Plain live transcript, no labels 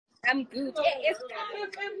I'm good. It's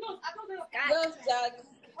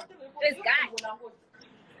guy.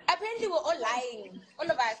 Apparently, we're all lying. All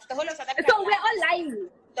of us. The whole of South Africa. So we're all lying.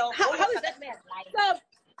 How is that man lying?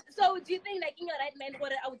 So do you think, like, in your right mind,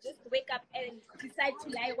 I would just wake up and decide to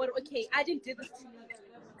lie? Or okay, Arjin did this to me.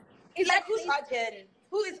 It's like, who's Arjin?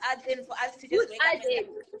 Who is Arjin for us to just wake Arjin? up?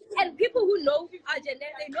 And people who know Arjin,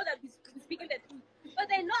 they know that we're speaking the truth. But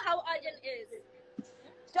they know how Arjin is.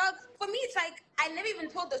 Dog, for me, it's like, I never even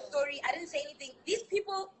told the story. I didn't say anything. These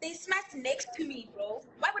people, they smashed next to me, bro.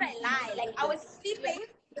 Why would I lie? Like, I was sleeping.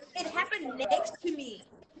 It happened next to me.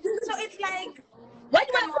 So it's like... Why do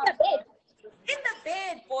you want to put the bed? In the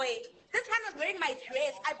bed, boy. This time I was wearing my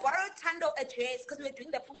dress. I borrowed Thandow a dress because we were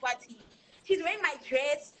doing the pool party. She's wearing my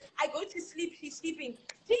dress. I go to sleep. She's sleeping.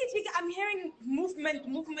 I'm hearing movement.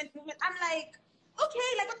 I'm like, okay.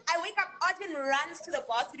 Like, I wake up. Arjin runs to the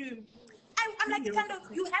bathroom. I'm like, Thandow,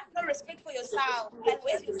 you have no respect for yourself. Like,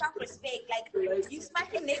 where's your self-respect? Like, you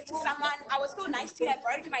smashing next to someone. I was so nice to you. I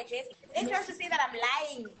borrowed my dress. Then tries to say that I'm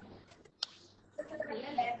lying.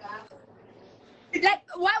 Like,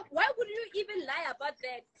 why would you even lie about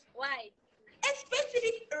that? Why?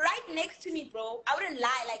 Especially right next to me, bro. I wouldn't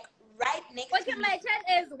lie. Like, right next to me. Okay, my chat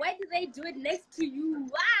is, why do they do it next to you?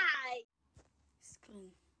 Why?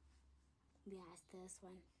 Screen. Yes, this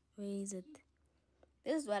one. Where is it?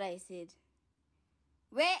 This is what I said.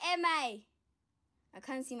 Where am I? I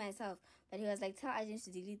can't see myself. But he was like, tell Arjin to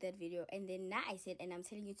delete that video. And then now I said, and I'm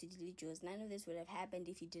telling you to delete yours. None of this would have happened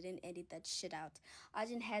if you didn't edit that shit out.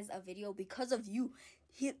 Arjin has a video because of you.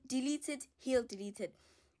 He'll delete it.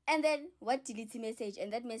 And then what delete message?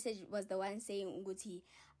 And that message was the one saying, Unguti,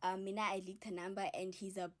 Mina, I leaked her number and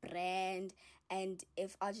he's a brand. And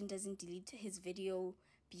if Arjin doesn't delete his video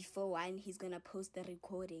before 1, he's going to post the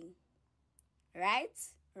recording. Right.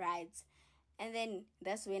 And then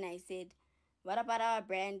that's when I said, what about our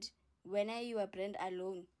brand? When are you a brand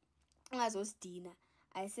alone? As was Dina.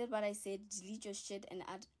 I said what I said, delete your shit and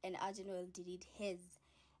Arjin will delete his.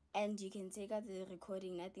 And you can take out the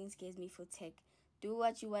recording. Nothing scares me for tech. Do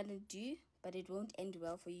what you want to do, but it won't end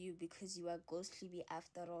well for you because you are ghostly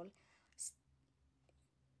after all.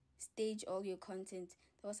 Stage all your content.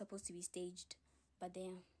 That was supposed to be staged. But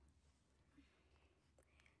damn.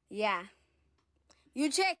 Yeah.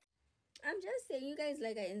 You check. I'm just saying, you guys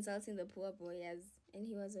like are insulting the poor boy and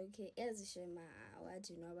he was okay. As Shema, what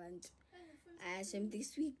do you know about? I Shem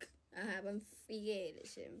this week. I haven't figured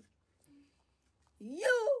Shem.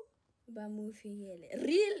 You,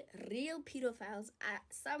 real pedophiles are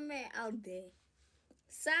somewhere out there,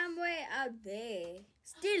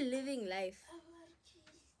 still living life.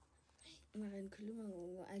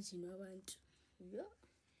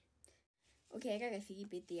 Okay, I gotta figure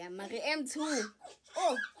it out. M2.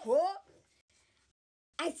 Oh.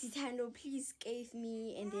 Thandow, please give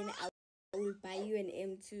me, and then I will buy you an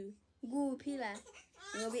M2. Go, Pila.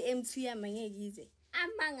 You'll be M2 ya mangegize.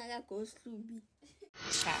 Amanga go slubi.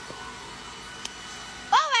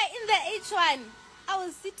 Alright, in the H1, I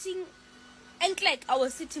was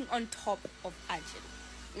sitting on top of Arjin.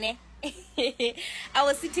 Ne? I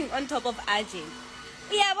was sitting on top of Arjin.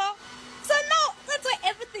 Yeah, well, so no, that's where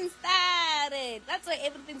everything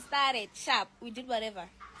started. Sharp. We did whatever.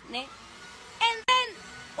 Ne? And then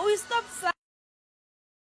we stopped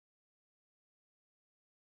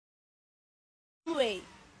somewhere,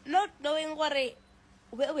 not knowing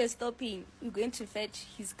where we're stopping. We're going to fetch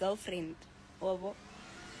his girlfriend. And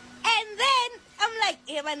then I'm like,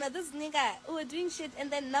 hey man, this nigga, we're doing shit, and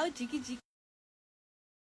then now jiki.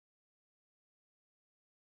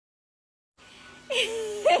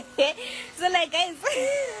 So like, guys,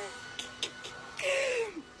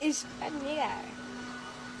 it's fun, nigga.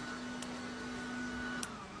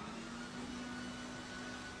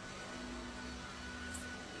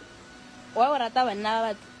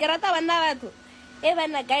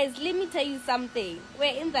 Guys, let me tell you something.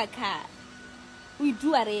 We're in the car. We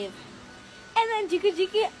do whatever. And then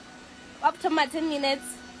jiki, after my 10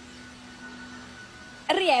 minutes,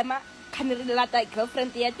 Riema, can you let that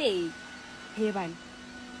girlfriend the day? Hey, man.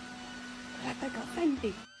 Let that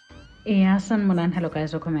girlfriend. Yes, and Mulan, hello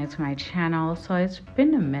guys, welcome back to my channel. So it's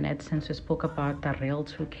been a minute since we spoke about the real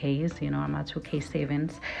 2Ks, I'm at 2K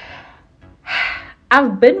savings.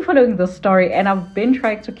 I've been following the story and I've been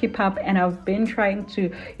trying to keep up and I've been trying to,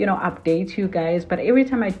 update you guys. But every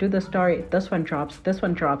time I do the story, this one drops, this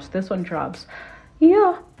one drops, this one drops.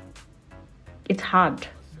 Yeah, it's hard.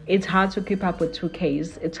 It's hard to keep up with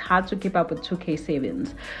 2Ks. It's hard to keep up with 2K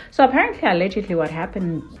savings. So apparently, allegedly, what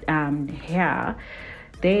happened here,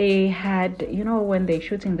 they had, you know, when they're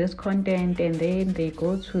shooting this content and then they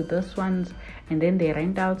go to this ones and then they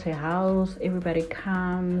rent out a house, everybody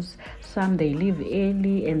comes, some they leave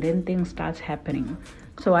early, and then things start happening.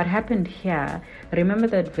 So what happened here, remember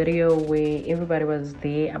that video where everybody was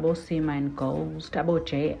there, Abo Sima and Ghost, Abo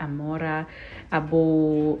Jay Amora,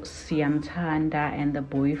 Abo Siyamthanda and the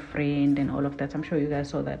boyfriend and all of that. I'm sure you guys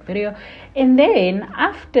saw that video. And then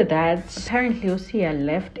after that, apparently Usia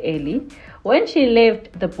left early. When she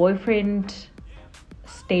left, the boyfriend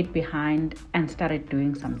stayed behind and started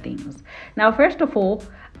doing some things. Now, first of all,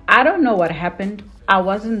 I don't know what happened. I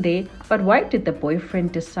wasn't there. But why did the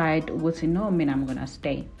boyfriend decide, no, I'm gonna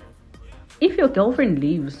stay? If your girlfriend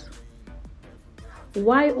leaves,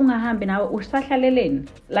 why ungahambi nawe usahlaleleni?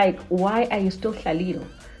 Like, why are you still hlalile?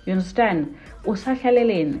 You understand?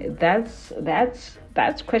 Usahlaleleni.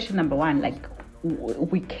 That's question number one. Like,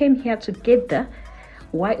 we came here together.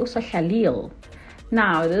 Why usahlalile?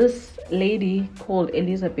 Now, this lady called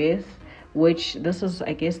Elizabeth, which this is,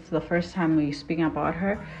 I guess, the first time we're speaking about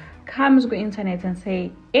her, comes to internet and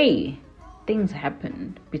say, hey, things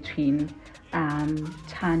happened between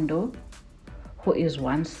Thandow, who is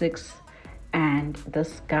 1'6", and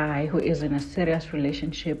this guy who is in a serious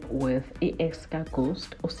relationship with ex-ka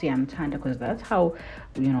Ghost or Siyamthanda, because that's how,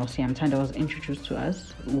 you know, Siyamthanda was introduced to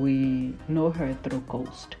us. We know her through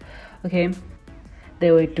Ghost. Okay,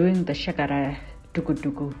 they were doing the shakara tuku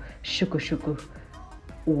tuku shuku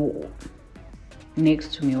shuku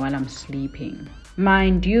next to me while I'm sleeping.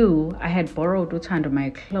 Mind you, I had borrowed Thandow my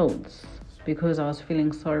clothes because I was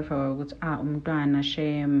feeling sorry for her. Umntwana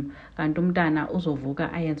shame, kanti umntwana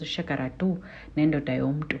uzovuka ayenze ushakara tu nendoda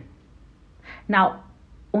yomntu. Now,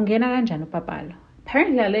 ungena kanjani uPaballo?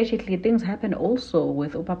 Apparently, allegedly, things happened also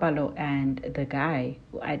with uPaballo and the guy,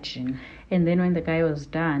 Arjin. And then when the guy was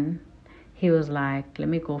done, he was like, let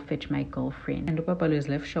me go fetch my girlfriend. And uPaballo is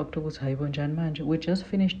left shocked. We just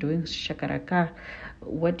finished doing shakaraka.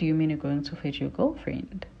 What do you mean you're going to fetch your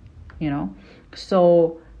girlfriend? You know?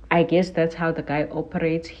 So I guess that's how the guy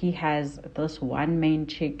operates. He has this one main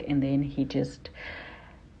chick and then he's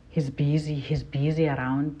busy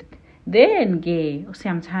around. Then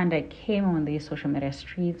Siyamthanda came on the social media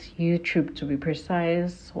streets, YouTube to be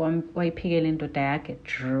precise. Dragged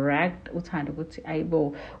uThando ukuthi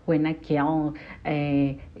ayibo wena girl,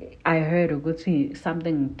 I heard ukuthi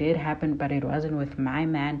something did happen but it wasn't with my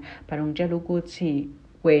man, but ungitshela ukuthi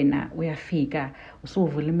wena uyafika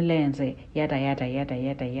usuvula imilenze yada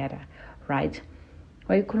yada, right?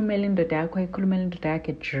 Wayikhulumela indoda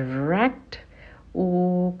yakhe, dragged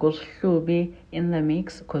uGosihlubi in the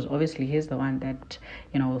mix, because obviously he's the one that,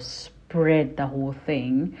 you know, spread the whole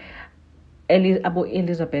thing.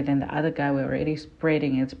 Elizabeth and the other guy were already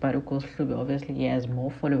spreading it, but uGosihlubi obviously he has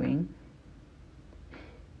more following,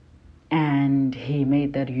 and he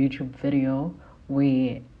made that YouTube video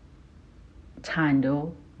where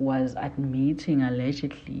Thandow was admitting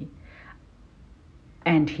allegedly,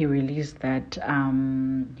 and he released that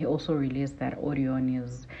he also released that audio on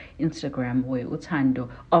his Instagram where Thandow,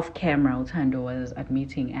 off camera, Thandow was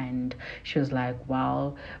admitting, and she was like,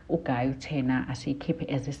 wow, okay, Tena, I see, keep it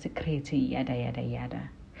as a secret, yada yada yada.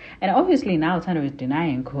 And obviously now Thandow is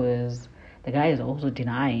denying, because the guy is also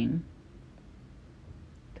denying.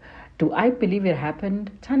 Do I believe it happened?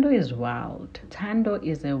 Thandow is wild. Thandow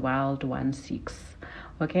is a wild 1'6".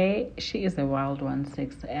 Okay, she is a wild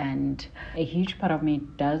 1'6", and a huge part of me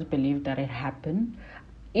does believe that it happened,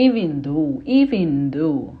 even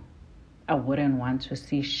though I wouldn't want to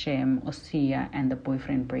see Shem or Sia and the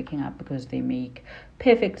boyfriend breaking up, because they make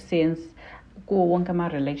perfect sense. Go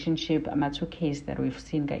Wonkama relationship, two cases that we've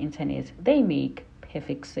seen on the internet, they make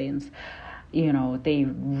perfect sense. You know, they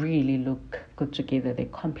really look good together. They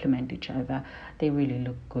complement each other. They really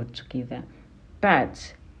look good together.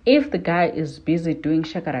 But if the guy is busy doing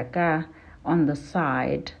shakaraka on the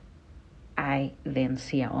side, I then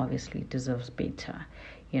see her obviously deserves better.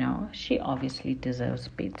 You know, she obviously deserves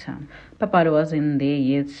better. Paballo wasn't there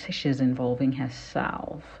yet. She's involving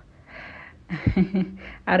herself.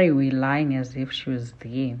 Are we lying as if she was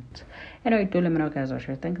there? Anyway, do let me know, guys, what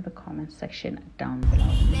you think in the comment section down below.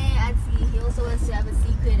 He also wants to have a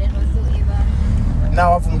secret and whatsoever.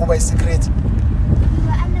 Now I've got a secret. We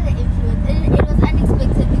were under the influence. It was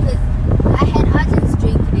unexpected.